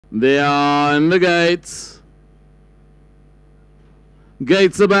They are in the gates.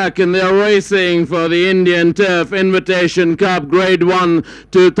 Gates are back and they are racing for the Indian Turf Invitation Cup Grade 1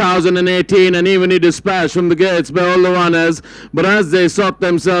 2018, and evenly dispatched from the gates by all the runners. But as they sort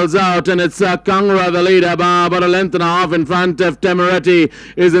themselves out, and it's Kangra the leader by about a length and a half in front of Temerity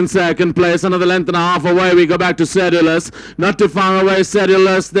is in second place. Another length and a half away we go back to Sedulous. Not too far away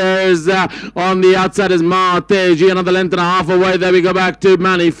Sedulous. There's on the outside is Marteji. Another length and a half away there we go back to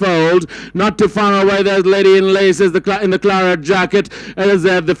Manifold. Not too far away there's Lady in Lace in the claret jacket. It is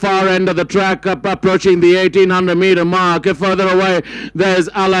at the far end of the track, approaching the 1800-meter mark. Further away, there's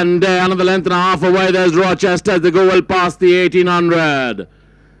Alan Day. Another length and a half away, there's Rochester. They go well past the 1800.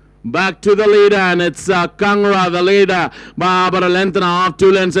 Back to the leader, and it's Kangra, the leader, by about a length and a half,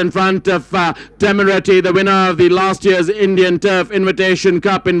 2 lengths in front of Temerity, the winner of the last year's Indian Turf Invitation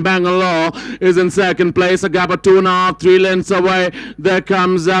Cup in Bangalore, is in second place. A gap of 2.5, 3 lengths away. There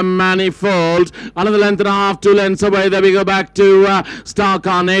comes Manifold. Another length and a half, 2 lengths away. There we go back to Star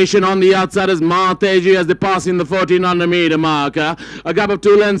Carnation. On the outside is Marteji as they pass in the 1400-meter marker. A gap of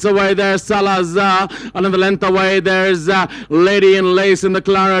 2 lengths away. There's Salazar. Another length away. There's Lady in Lace in the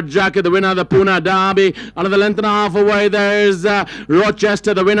claret jacket, the winner of the Pune Derby. Another length and a half away there's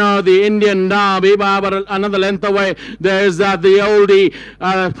Rochester, the winner of the Indian Derby. But another length away there's the oldie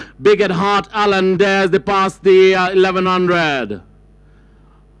big at heart Alan Dares. They pass the 1100.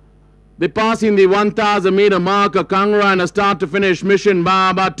 They pass in the 1000-meter marker. Kangra and a start to finish mission by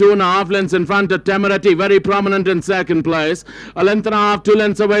about 2.5 lengths in front of Temerity, very prominent in second place. A length and a half, 2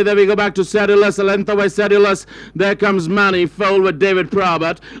 lengths away. There we go back to Sedulous. A length away Sedulous. There comes Manifold with David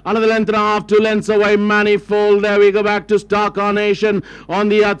Probert. Another length and a half, 2 lengths away Manifold. There we go back to Star Carnation. On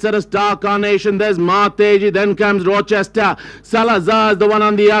the outside of Star Carnation, there's Marteji. Then comes Rochester. Salazar is the one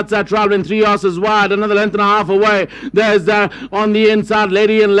on the outside, traveling 3 horses wide. Another length and a half away. There's on the inside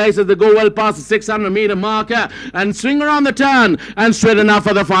Lady in Lace as they go well past the 600-meter marker and swing around the turn and straight enough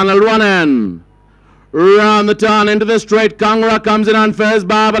for the final run-in. Round the turn into the straight, Kangra comes in on first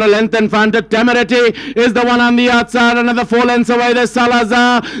bar, but a length in front of Temerity is the one on the outside. Another 4 lengths away, there's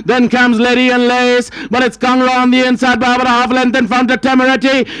Salazar. Then comes Lady and Lace, but it's Kangra on the inside bar, but a half length in front of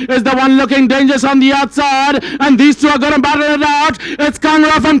Temerity is the one looking dangerous on the outside. And these two are going to battle it out. It's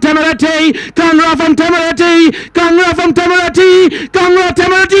Kangra from Temerity, Kangra from Temerity, Kangra from Temerity, Kangra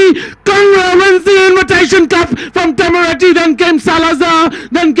Temerity. Kangra wins the Invitation Cup from Temerity. Then came Salazar,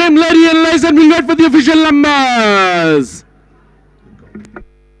 then came Lady and Lace, and we wait for the official numbers.